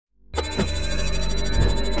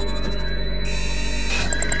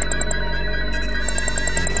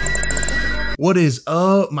What is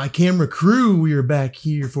up, my camera crew? We are back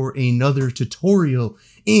here for another tutorial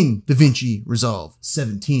in Davinci Resolve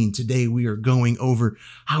 17. Today we are going over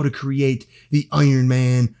how to create the Iron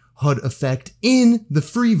Man HUD effect in the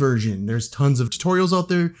free version. There's tons of tutorials out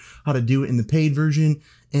there how to do it in the paid version,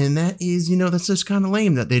 and that is, that's just kind of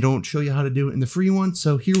lame that they don't show you how to do it in the free one.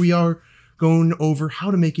 So here we are going over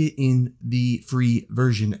how to make it in the free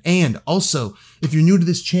version. And also, if you're new to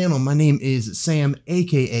this channel, my name is Sam,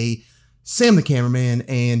 aka Sam the Cameraman,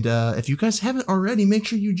 and if you guys haven't already, make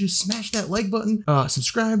sure you just smash that like button,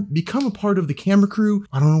 subscribe, become a part of the camera crew.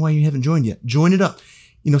 I don't know why you haven't joined yet. Join it up.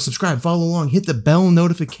 Subscribe, follow along, hit the bell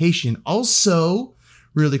notification. Also,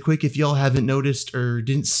 really quick, if y'all haven't noticed or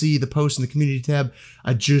didn't see the post in the community tab,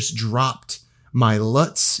 I just dropped my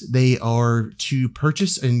LUTs. They are to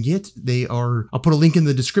purchase and get. I'll put a link in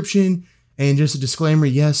the description, and just a disclaimer,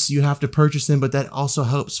 yes, you have to purchase them, but that also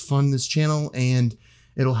helps fund this channel, and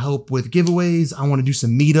it'll help with giveaways. I want to do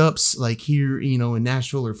some meetups like here, in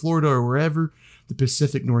Nashville or Florida or wherever, the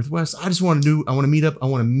Pacific Northwest. I want to meet up. I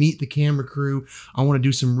want to meet the camera crew. I want to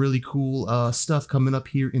do some really cool stuff coming up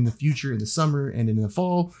here in the future, in the summer and in the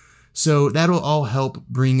fall. So that'll all help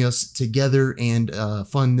bring us together and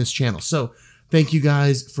fund this channel. So thank you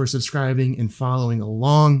guys for subscribing and following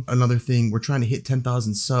along. Another thing, we're trying to hit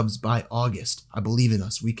 10,000 subs by August. I believe in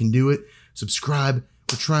us. We can do it. Subscribe.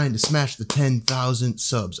 We're trying to smash the 10,000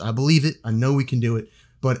 subs. I believe it. I know we can do it.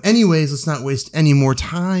 But anyways, let's not waste any more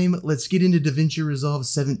time. Let's get into Davinci Resolve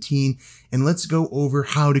 17 and let's go over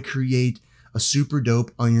how to create a super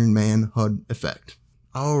dope Iron Man HUD effect.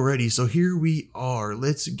 Alrighty, so here we are.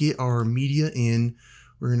 Let's get our media in.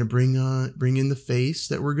 We're gonna bring in the face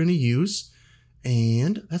that we're gonna use,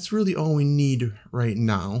 and that's really all we need right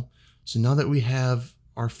now. So now that we have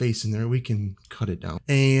our face in there, we can cut it down.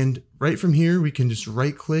 And right from here, we can just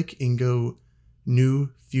right click and go new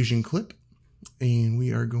fusion clip. And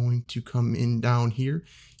we are going to come in down here,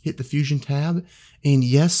 hit the fusion tab. And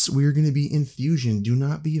yes, we're going to be in fusion. Do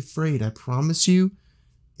not be afraid. I promise you,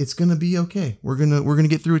 it's going to be okay. We're going to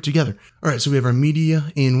get through it together. All right. So we have our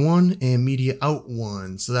media in one and media out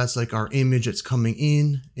one. So that's like our image that's coming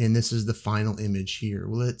in. And this is the final image here.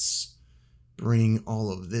 Let's bring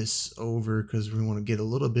all of this over because we want to get a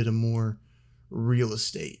little bit of more real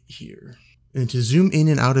estate here. And to zoom in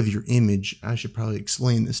and out of your image, I should probably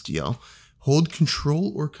explain this to y'all. Hold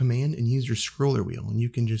Control or Command and use your scroller wheel, and you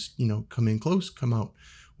can just, come in close, come out,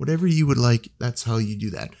 whatever you would like. That's how you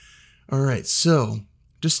do that. All right. So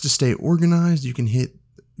just to stay organized, you can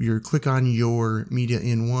click on your media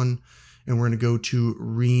in one, and we're going to go to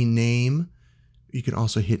rename. You can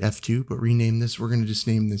also hit F2, but rename this. We're going to just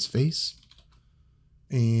name this face.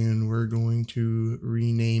 And we're going to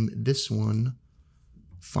rename this one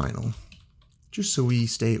final, just so we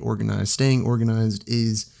stay organized. Staying organized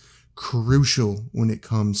is crucial when it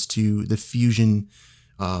comes to the fusion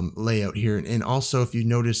layout here. And also, if you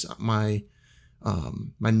notice, my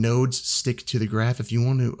nodes stick to the graph. If you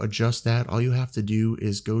want to adjust that, all you have to do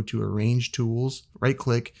is go to Arrange Tools, right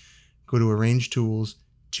click, go to Arrange Tools,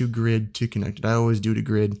 to Grid, to Connected. I always do to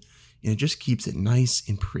Grid. And it just keeps it nice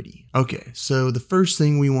and pretty. Okay, so the first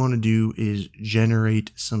thing we want to do is generate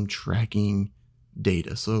some tracking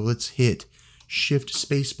data. So let's hit Shift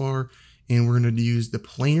Spacebar, and we're going to use the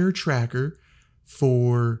Planar Tracker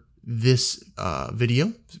for this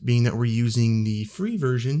video. Being that we're using the free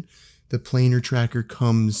version, the Planar Tracker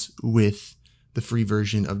comes with the free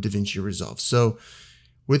version of Davinci Resolve. So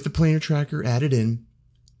with the Planar Tracker added in,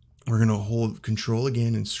 we're going to hold Control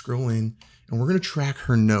again and scroll in. And we're going to track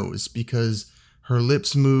her nose because her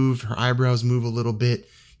lips move, her eyebrows move a little bit,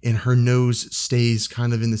 and her nose stays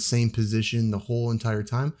kind of in the same position the whole entire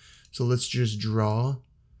time. So let's just draw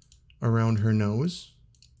around her nose.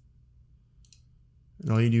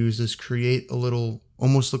 And all you do is just create a little,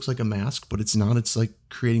 almost looks like a mask, but it's not. It's like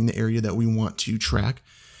creating the area that we want to track.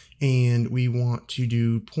 And we want to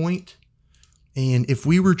do point. And if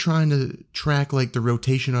we were trying to track like the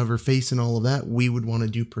rotation of her face and all of that, we would want to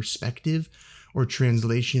do perspective or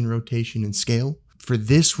translation, rotation, and scale. For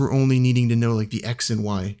this, we're only needing to know like the X and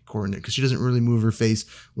Y coordinate because she doesn't really move her face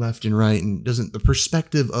left and right, and the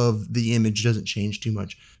perspective of the image doesn't change too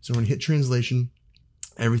much. So we're going to hit translation.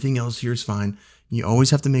 Everything else here is fine. You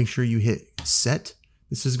always have to make sure you hit set.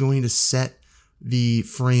 This is going to set the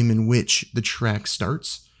frame in which the track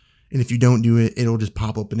starts. And if you don't do it, it'll just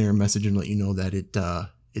pop up an error message and let you know that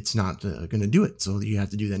it's not going to do it. So you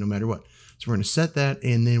have to do that no matter what. So we're going to set that,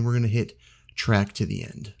 and then we're going to hit track to the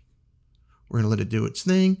end. We're going to let it do its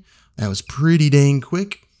thing. That was pretty dang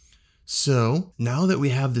quick. So now that we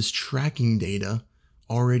have this tracking data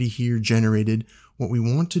already here generated, what we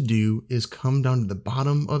want to do is come down to the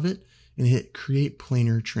bottom of it and hit create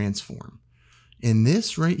planar transform. And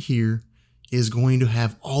this right here is going to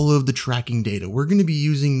have all of the tracking data. We're going to be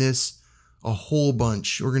using this a whole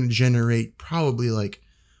bunch. We're going to generate probably like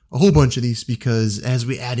a whole bunch of these, because as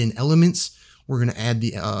we add in elements, we're going to add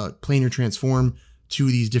the planar transform to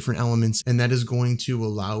these different elements. And that is going to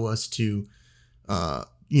allow us to,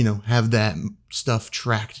 have that stuff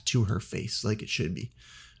tracked to her face like it should be.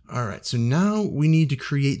 All right, so now we need to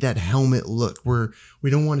create that helmet look where we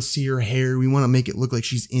don't want to see her hair. We want to make it look like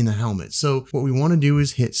she's in a helmet. So what we want to do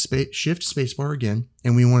is hit shift spacebar again,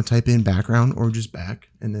 and we want to type in background or just back,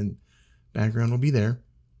 and then background will be there.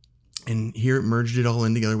 And here it merged it all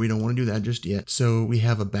in together. We don't want to do that just yet. So we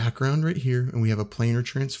have a background right here, and we have a planar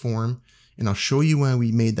transform. And I'll show you why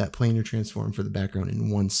we made that planar transform for the background in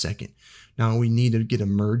 1 second. Now we need to get a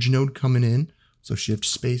merge node coming in. So shift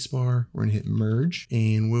spacebar, we're gonna hit merge,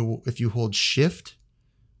 and if you hold shift,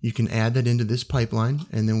 you can add that into this pipeline,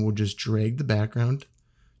 and then we'll just drag the background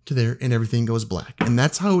to there, and everything goes black. And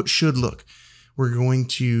that's how it should look. We're going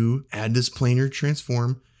to add this planar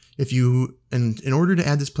transform. And in order to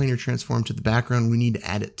add this planar transform to the background, we need to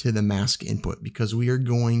add it to the mask input, because we are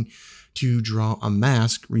going to draw a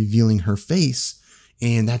mask revealing her face,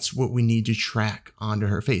 and that's what we need to track onto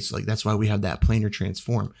her face. Like, that's why we have that planar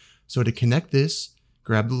transform. So to connect this,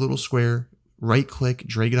 grab the little square, right click,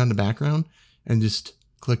 drag it on the background, and just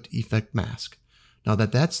click effect mask. Now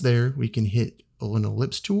that that's there, we can hit an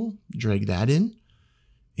ellipse tool, drag that in,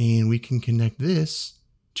 and we can connect this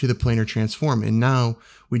to the planar transform. And now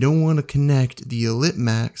we don't want to connect the ellipse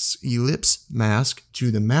mask to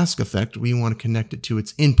the mask effect. We want to connect it to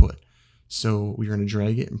its input. So we're going to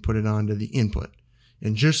drag it and put it onto the input.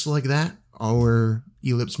 And just like that, our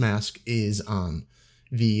ellipse mask is on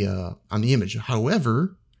the image.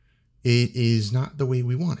 However, it is not the way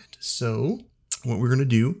we want it. So what we're going to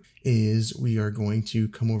do is we are going to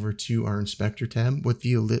come over to our inspector tab with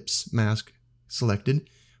the ellipse mask selected.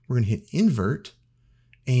 We're going to hit invert,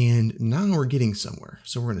 and now we're getting somewhere.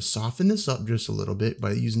 So we're going to soften this up just a little bit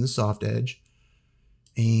by using the soft edge.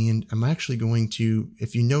 And I'm actually going to,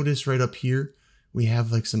 if you notice right up here, we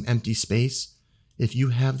have like some empty space. If you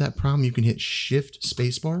have that problem, you can hit shift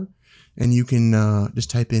spacebar, and you can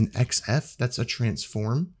just type in XF, that's a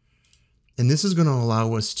transform. And this is going to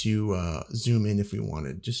allow us to zoom in if we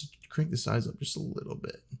wanted. Just crank the size up just a little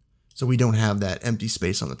bit, so we don't have that empty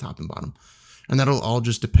space on the top and bottom. And that'll all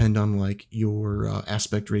just depend on like your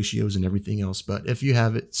aspect ratios and everything else. But if you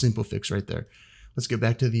have it, simple fix right there. Let's get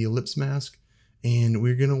back to the ellipse mask, and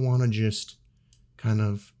we're going to want to just kind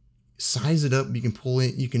of size it up. You can pull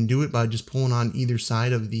it. You can do it by just pulling on either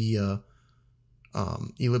side of the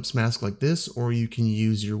ellipse mask like this, or you can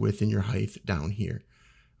use your width and your height down here.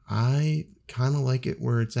 I kind of like it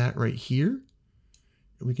where it's at right here.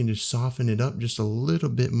 We can just soften it up just a little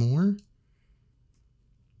bit more,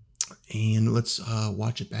 and let's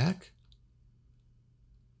watch it back.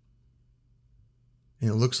 And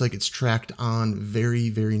it looks like it's tracked on very,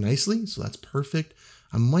 very nicely, so that's perfect.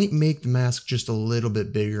 I might make the mask just a little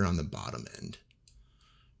bit bigger on the bottom end.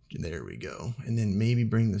 There we go. And then maybe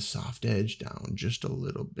bring the soft edge down just a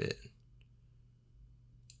little bit.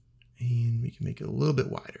 And we can make it a little bit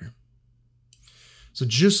wider. So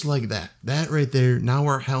just like that, that right there, now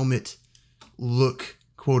our helmet look,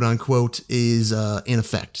 quote unquote, is in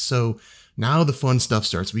effect. So now the fun stuff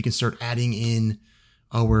starts. We can start adding in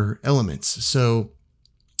our elements. So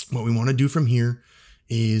what we want to do from here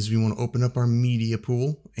is we want to open up our media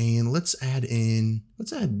pool, and let's add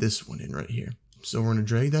this one in right here. So we're going to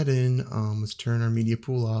drag that in. Let's turn our media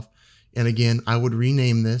pool off. And again, I would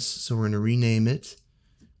rename this. So we're going to rename it.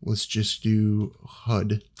 Let's just do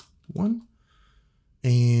HUD 1.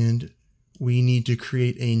 And we need to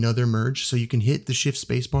create another merge. So you can hit the shift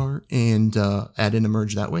spacebar and add in a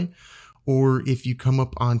merge that way. Or if you come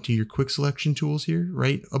up onto your quick selection tools here,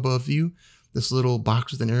 right above you, this little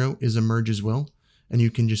box with an arrow is a merge as well. And you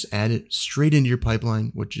can just add it straight into your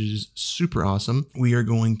pipeline, which is super awesome. We are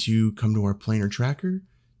going to come to our planar tracker,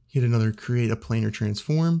 hit another create a planar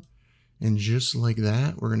transform, and just like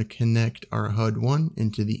that, we're going to connect our HUD 1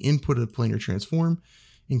 into the input of the planar transform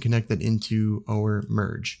and connect that into our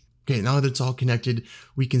merge. Okay, now that it's all connected,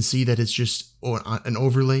 we can see that it's just an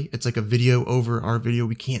overlay. It's like a video over our video.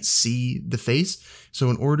 We can't see the face. So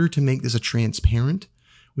in order to make this a transparent,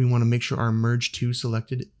 we want to make sure our merge to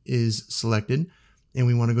selected is selected. And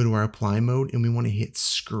we want to go to our apply mode, and we want to hit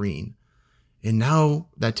screen. And now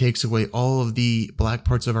that takes away all of the black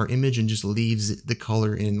parts of our image and just leaves the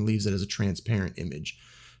color and leaves it as a transparent image.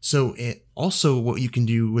 So also what you can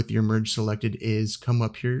do with your merge selected is come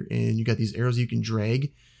up here, and you got these arrows. You can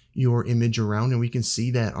drag your image around, and we can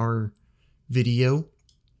see that our video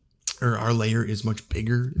or our layer is much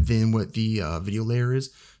bigger than what the video layer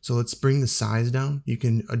is. So let's bring the size down. You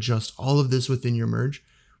can adjust all of this within your merge.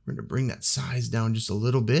 We're going to bring that size down just a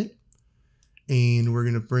little bit. And we're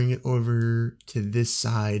going to bring it over to this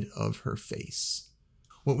side of her face.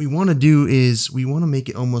 What we want to do is we want to make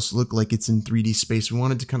it almost look like it's in 3D space. We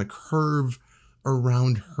want it to kind of curve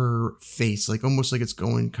around her face, like almost like it's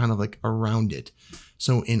going kind of like around it.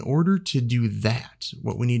 So in order to do that,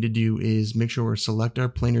 what we need to do is make sure we select our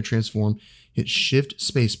planar transform, hit Shift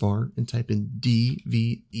Spacebar, and type in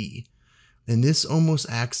DVE. And this almost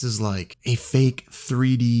acts as like a fake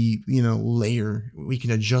 3D, layer. We can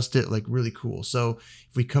adjust it like really cool. So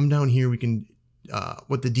if we come down here, we can,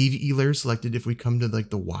 with the DVE layer selected, if we come to like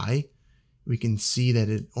the Y, we can see that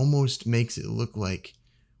it almost makes it look like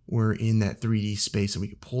we're in that 3D space. And we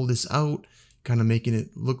can pull this out, kind of making it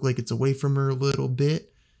look like it's away from her a little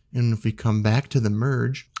bit. And if we come back to the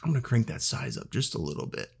merge, I'm going to crank that size up just a little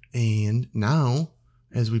bit. And now,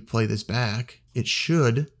 as we play this back, it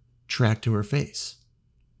should track to her face.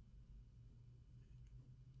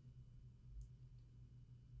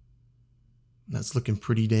 That's looking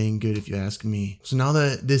pretty dang good if you ask me. So now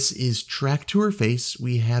that this is tracked to her face,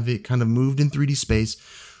 we have it kind of moved in 3D space.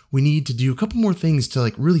 We need to do a couple more things to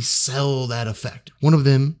like really sell that effect. One of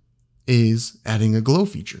them is adding a glow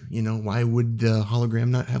feature. Why would the hologram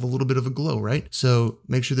not have a little bit of a glow, right? So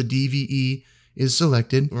make sure the DVE is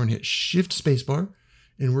selected. We're gonna hit Shift Spacebar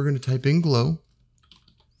and we're gonna type in glow.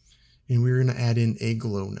 And we're going to add in a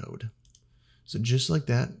glow node. So just like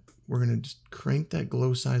that, we're going to just crank that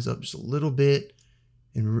glow size up just a little bit.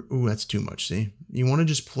 And ooh, that's too much. See, you want to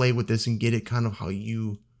just play with this and get it kind of how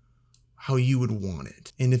you would want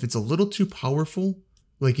it. And if it's a little too powerful,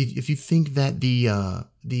 like if you think that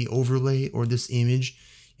the overlay or this image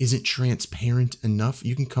isn't transparent enough,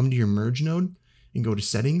 you can come to your merge node and go to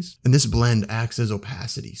settings. And this blend acts as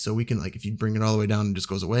opacity. So we can, like, if you bring it all the way down, it just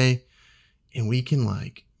goes away. And we can,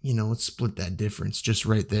 like, let's split that difference just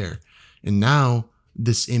right there. And now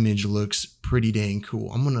this image looks pretty dang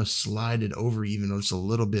cool. I'm going to slide it over even just a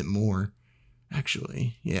little bit more.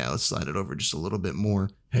 Actually, yeah, let's slide it over just a little bit more.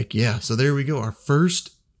 Heck yeah. So there we go. Our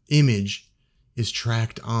first image is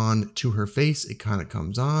tracked on to her face. It kind of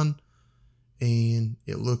comes on and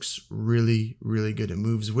it looks really, really good. It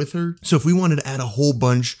moves with her. So if we wanted to add a whole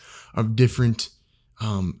bunch of different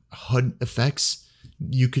HUD effects,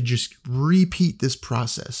 you could just repeat this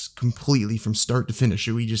process completely from start to finish.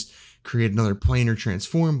 So we just create another planar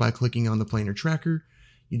transform by clicking on the planar tracker.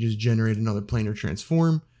 You just generate another planar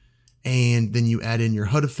transform, and then you add in your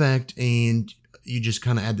HUD effect, and you just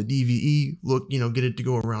kind of add the DVE look, get it to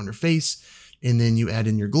go around her face, and then you add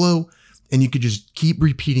in your glow, and you could just keep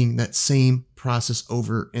repeating that same process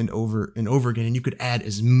over and over and over again. And you could add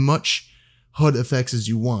as much HUD effects as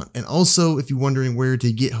you want. And also, if you're wondering where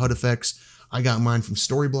to get HUD effects, I got mine from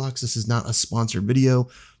Storyblocks. This is not a sponsored video,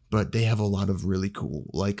 but they have a lot of really cool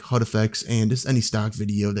like HUD effects and just any stock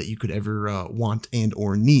video that you could ever want and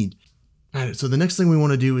or need. All right, so the next thing we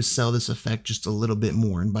want to do is sell this effect just a little bit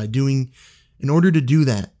more. And in order to do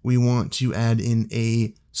that, we want to add in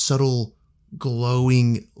a subtle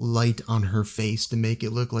glowing light on her face to make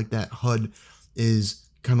it look like that HUD is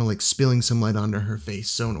kind of like spilling some light onto her face.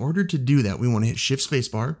 So in order to do that, we want to hit Shift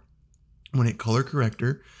Spacebar. I'm going to hit Color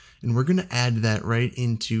Corrector. And we're going to add that right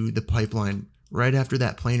into the pipeline, right after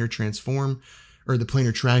that planar transform or the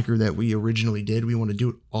planar tracker that we originally did. We want to do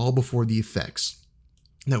it all before the effects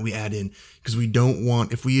that we add in, because we don't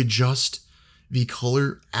want, if we adjust the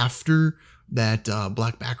color after that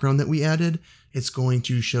black background that we added, it's going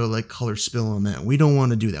to show like color spill on that. We don't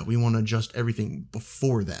want to do that. We want to adjust everything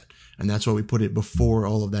before that. And that's why we put it before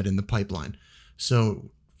all of that in the pipeline.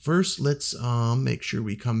 So first, let's make sure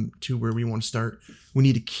we come to where we want to start. We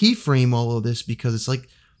need to keyframe all of this because it's like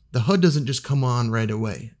the HUD doesn't just come on right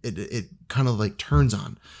away. It kind of like turns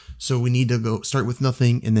on. So we need to go start with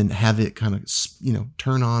nothing and then have it kind of,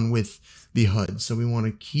 turn on with the HUD. So we want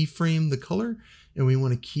to keyframe the color and we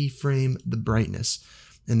want to keyframe the brightness.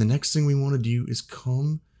 And the next thing we want to do is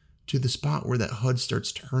come to the spot where that HUD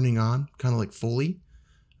starts turning on, kind of like fully.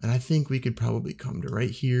 And I think we could probably come to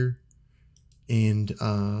right here. And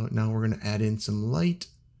now we're going to add in some light.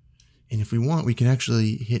 And if we want, we can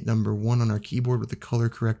actually hit number 1 on our keyboard with the color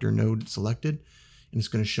corrector node selected. And it's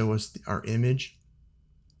going to show us our image.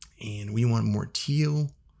 And we want more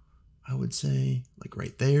teal, I would say, like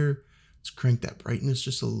right there. Let's crank that brightness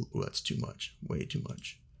just a little. Oh, that's too much, way too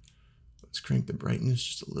much. Let's crank the brightness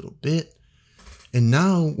just a little bit. And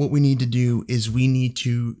now what we need to do is we need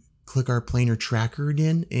to click our planar tracker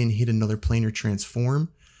again and hit another planar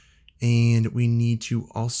transform. And we need to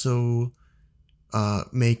also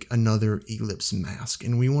make another ellipse mask.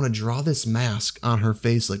 And we want to draw this mask on her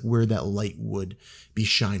face, like where that light would be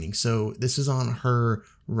shining. So this is on her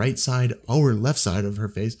right side or left side of her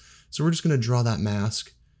face. So we're just going to draw that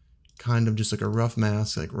mask, kind of just like a rough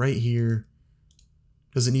mask, like right here.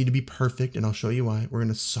 Doesn't need to be perfect, and I'll show you why. We're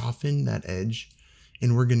going to soften that edge,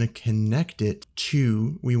 and we're going to connect it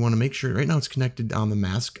to, we want to make sure, right now it's connected on the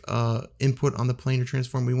mask input on the planar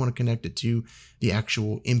transform. We want to connect it to the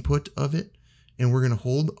actual input of it. And we're going to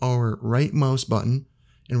hold our right mouse button,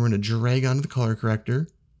 and we're going to drag onto the color corrector,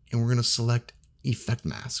 and we're going to select Effect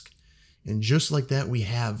Mask. And just like that, we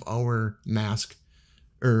have our mask,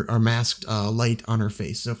 or our masked light on her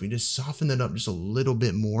face. So if we just soften that up just a little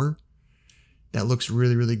bit more, that looks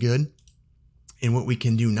really, really good. And what we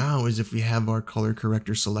can do now is, if we have our color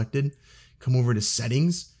corrector selected, come over to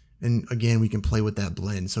settings. And again, we can play with that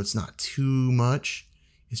blend. So it's not too much.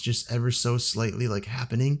 It's just ever so slightly like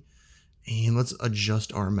happening. And let's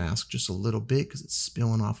adjust our mask just a little bit because it's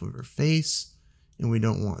spilling off of her face. And we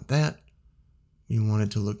don't want that. We want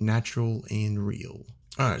it to look natural and real.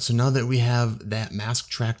 All right, so now that we have that mask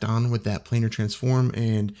tracked on with that planar transform,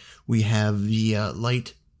 and we have the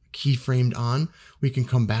light keyframed on, we can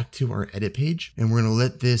come back to our edit page, and we're going to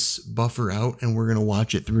let this buffer out, and we're going to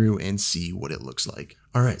watch it through and see what it looks like.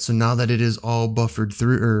 All right, so now that it is all buffered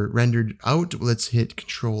through or rendered out, let's hit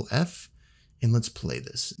Control F, and let's play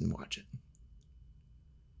this and watch it.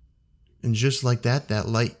 And just like that, that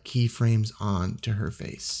light keyframes on to her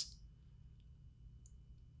face.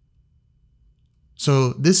 So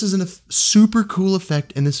this is a super cool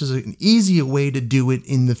effect, and this is an easy way to do it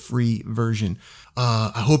in the free version.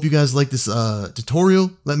 I hope you guys like this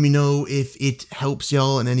tutorial. Let me know if it helps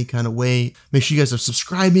y'all in any kind of way. Make sure you guys are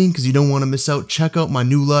subscribing because you don't want to miss out. Check out my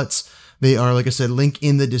new LUTs. They are, like I said, link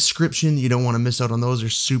in the description. You don't want to miss out on those. They're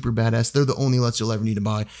super badass. They're the only LUTs you'll ever need to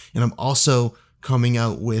buy. And I'm also coming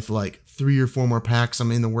out with like 3 or 4 more packs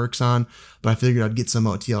I'm in the works on, but I figured I'd get some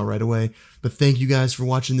out to y'all right away. But thank you guys for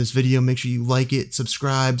watching this video. Make sure you like it,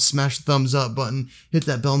 subscribe, smash the thumbs up button, hit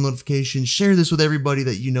that bell notification, share this with everybody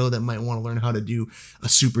that you know that might want to learn how to do a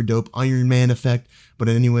super dope Iron Man effect. But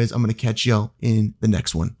anyways, I'm going to catch y'all in the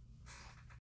next one.